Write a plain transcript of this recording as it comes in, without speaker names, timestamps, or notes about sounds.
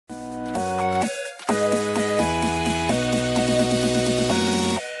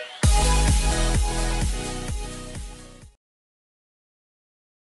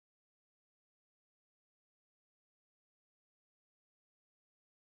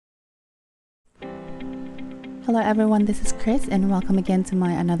Hello everyone, this is Chris and welcome again to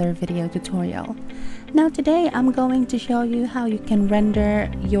my another video tutorial. Now today I'm going to show you how you can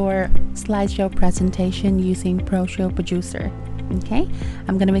render your slideshow presentation using Proshow Producer. Okay,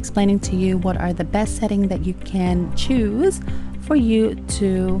 I'm going to be explaining to you what are the best settings that you can choose for you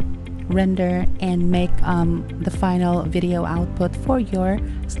to render and make the final video output for your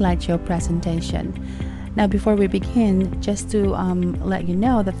slideshow presentation. Now before we begin, just to let you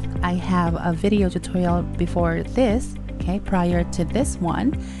know that I have a video tutorial before this, okay, prior to this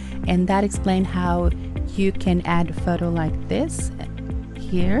one, and that explained how you can add a photo like this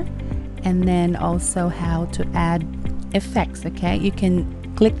here, and then also how to add effects. Okay, you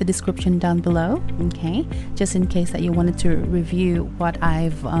can click the description down below, okay, just in case that you wanted to review what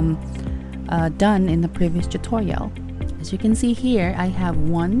I've done in the previous tutorial. As you can see here, I have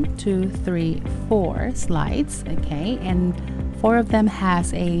 1, 2, 3, 4 slides, okay, and 4 of them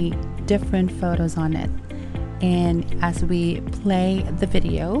has a different photos on it. And as we play the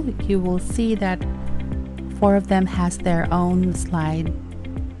video, you will see that 4 of them has their own slide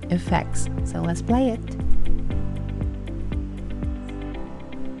effects. So let's play it.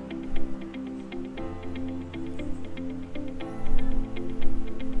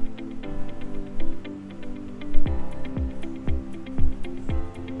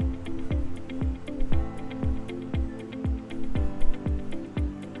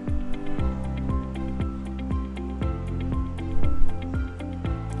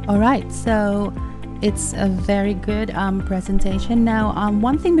 Alright, so it's a very good presentation. Now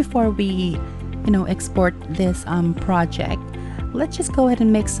one thing before we export this project, let's just go ahead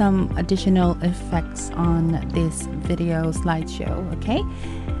and make some additional effects on this video slideshow. Okay,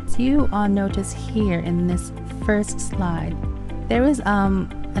 so you notice here in this first slide there is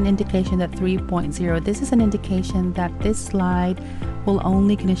an indication that 3.0. This is an indication that this slide will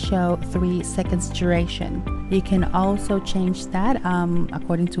only gonna show 3 seconds duration. You can also change that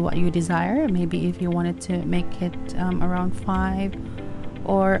according to what you desire. Maybe if you wanted to make it around 5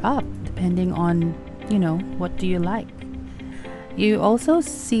 or up, depending on what do you like. You also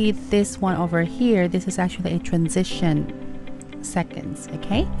see this one over here. This is actually a transition seconds.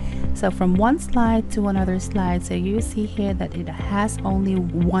 Okay, so from one slide to another slide, so you see here that it has only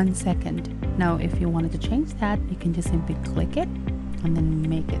 1 second. Now if you wanted to change that, you can just simply click it and then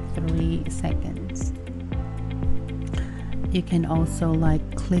make it 3 seconds. You can also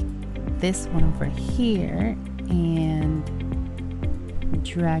click this one over here and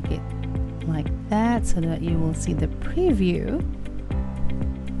drag it like that so that you will see the preview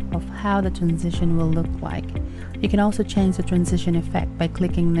of how the transition will look like. You can also change the transition effect by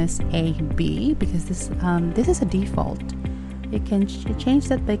clicking this A, B, because this is a default. You can change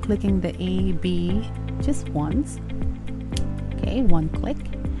that by clicking the A, B just once. Okay, 1 click,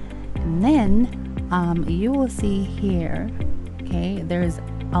 and then you will see here, okay, there's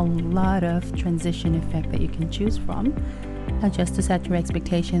a lot of transition effect that you can choose from. Now just to set your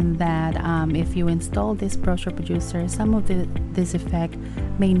expectation that if you install this Proshow Producer, some of this effect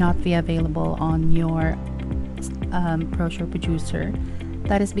may not be available on your Proshow Producer.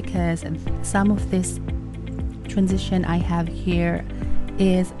 That is because some of this transition I have here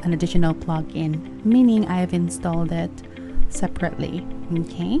is an additional plugin, meaning I have installed it separately.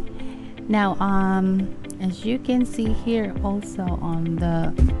 Okay, now as you can see here also on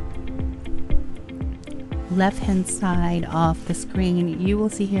the left hand side of the screen, you will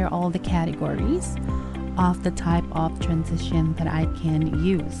see here all the categories of the type of transition that I can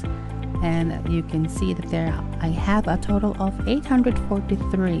use, and you can see that there I have a total of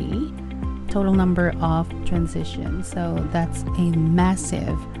 843 total number of transitions. So that's a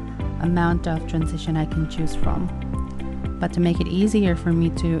massive amount of transition I can choose from. But to make it easier for me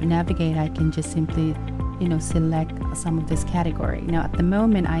to navigate, I can just simply select some of this category. Now at the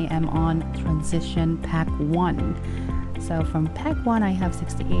moment I am on transition pack 1. So from pack 1 I have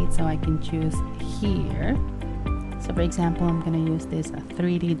 68, so I can choose here. So for example, I'm going to use this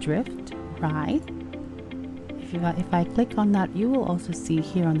 3D drift, right? If I click on that, you will also see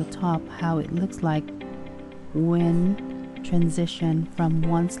here on the top how it looks like when transition from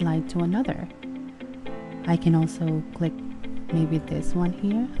one slide to another. I can also click maybe this one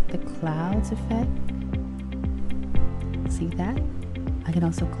here, the clouds effect. See that? I can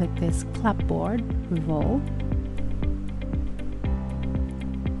also click this clapboard revolve.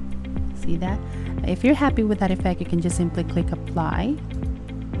 See that? If you're happy with that effect, you can just simply click apply.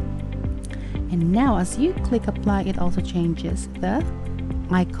 And now as you click apply, it also changes the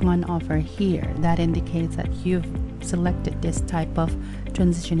icon over here. That indicates that you've selected this type of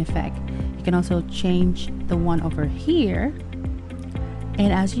transition effect. You can also change the one over here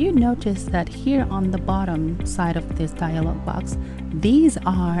And as you notice that here on the bottom side of this dialog box, these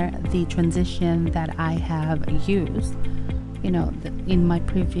are the transition that I have used, you know, in my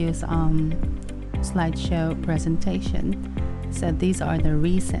previous slideshow presentation. So these are the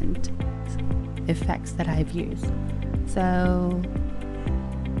recent effects that I've used. So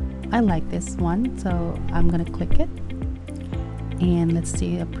I like this one, so I'm gonna click it and let's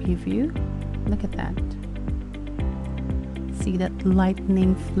see a preview. Look at that. See that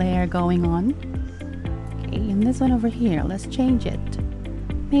lightning flare going on? Okay, and this one over here, let's change it.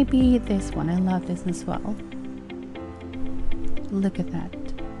 Maybe this one, I love this as well. Look at that.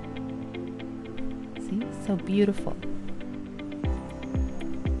 See, so beautiful.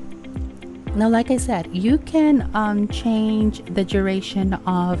 Now, like I said, you can change the duration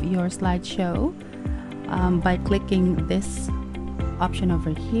of your slideshow by clicking this option over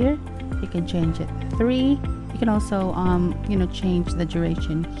here. You can change it to 3. You can also, you know, change the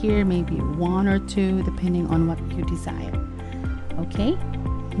duration here, maybe 1 or 2, depending on what you desire. Okay,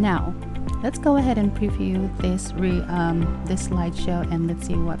 now let's go ahead and preview this this slideshow and let's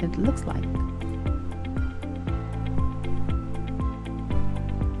see what it looks like.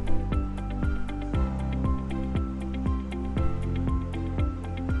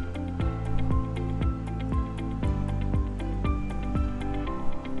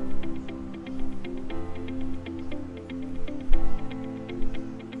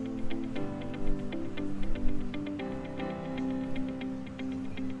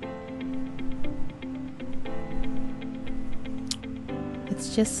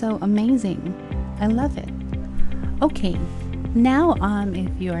 It's just so amazing. I love it. Okay, now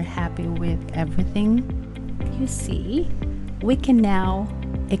if you're happy with everything you see, we can now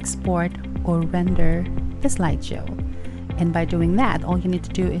export or render the slideshow. And by doing that, all you need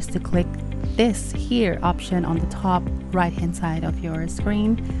to do is to click this here option on the top right hand side of your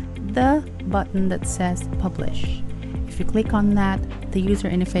screen, the button that says publish. If you click on that, the user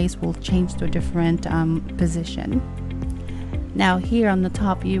interface will change to a different position. Now here on the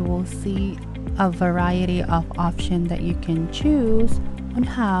top you will see a variety of options that you can choose on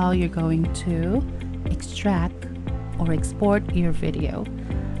how you're going to extract or export your video.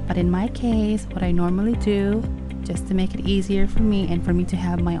 But in my case, what I normally do, just to make it easier for me and for me to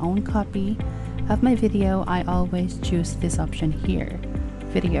have my own copy of my video, I always choose this option here,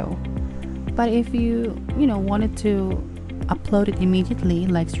 video. But if you wanted to upload it immediately,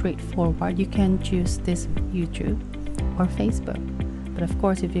 like straightforward, you can choose this YouTube or Facebook. But of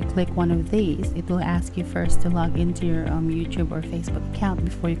course, if you click one of these, it will ask you first to log into your YouTube or Facebook account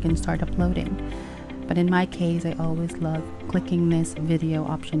before you can start uploading. But in my case, I always love clicking this video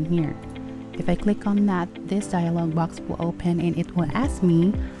option here. If I click on that, this dialog box will open and it will ask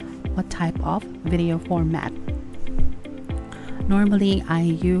me what type of video format. Normally I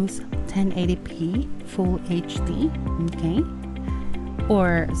use 1080p Full HD, okay?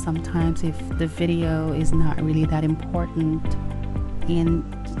 Or sometimes if the video is not really that important and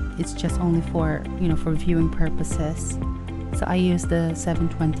it's just only for for viewing purposes, so I use the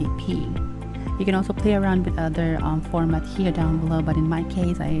 720p. You can also play around with other format here down below, but in my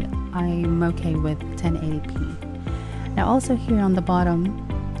case I'm okay with 1080p. Now also here on the bottom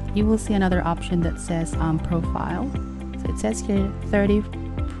you will see another option that says profile. So it says here 30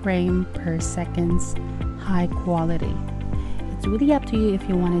 frame per seconds, high quality. It's really up to you if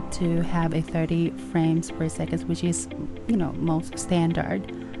you wanted to have a 30 frames per second, which is most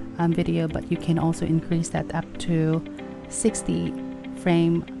standard video, but you can also increase that up to 60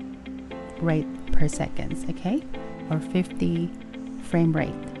 frame rate per second, okay, or 50 frame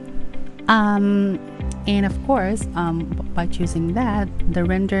rate. And of course, by choosing that, the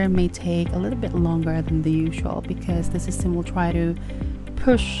render may take a little bit longer than the usual because the system will try to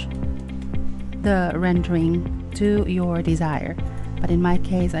push the rendering to your desire. But in my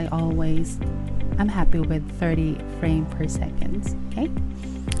case, I'm happy with 30 frames per second, okay?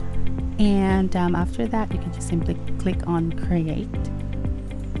 And after that, you can just simply click on create.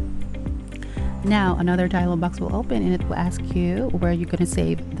 Now another dialog box will open and it will ask you where you're going to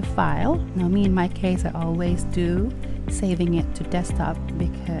save the file. Now me, in my case, I always do saving it to desktop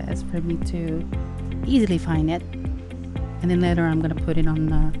because for me to easily find it, and then later I'm going to put it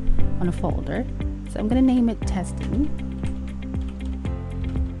on a folder. So I'm going to name it testing.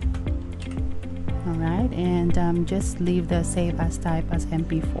 Alright, and just leave the save as type as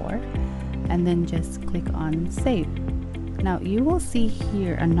MP4 and then just click on save. Now you will see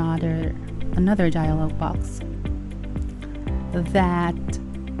here another dialog box that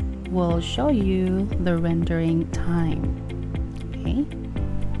will show you the rendering time. Okay,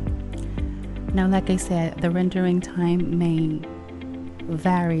 now like I said, the rendering time may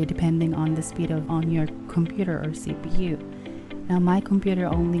vary depending on the speed on your computer or CPU. Now my computer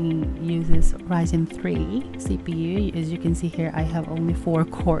only uses Ryzen 3 CPU. As you can see here, I have only 4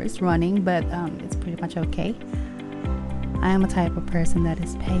 cores running, but it's pretty much okay. I am a type of person that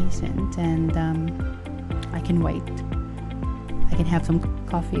is patient, and I can wait. I can have some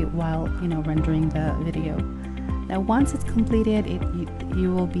coffee while rendering the video. Now once it's completed,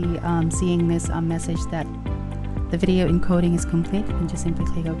 you will be seeing this message that the video encoding is complete. You can just simply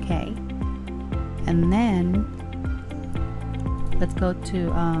click OK, and then let's go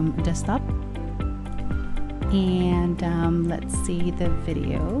to desktop, and let's see the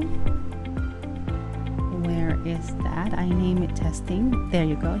video. Where is that? I name it testing. There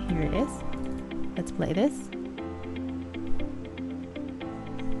you go, here it is. Let's play this.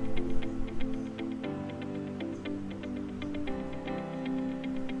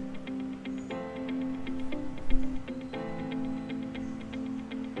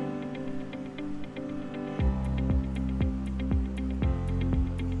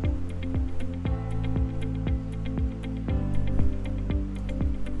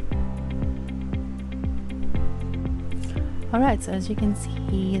 Alright, so as you can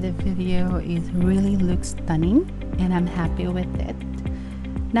see, the video really looks stunning, and I'm happy with it.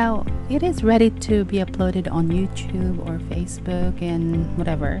 Now it is ready to be uploaded on YouTube or Facebook and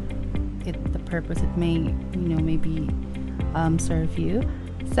whatever the purpose it may maybe serve you.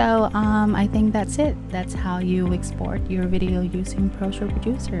 So I think that's it. That's how you export your video using Proshow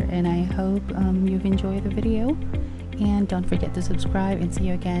Producer, and I hope you've enjoyed the video, and don't forget to subscribe, and see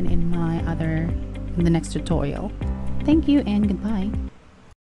you again in the next tutorial. Thank you and goodbye.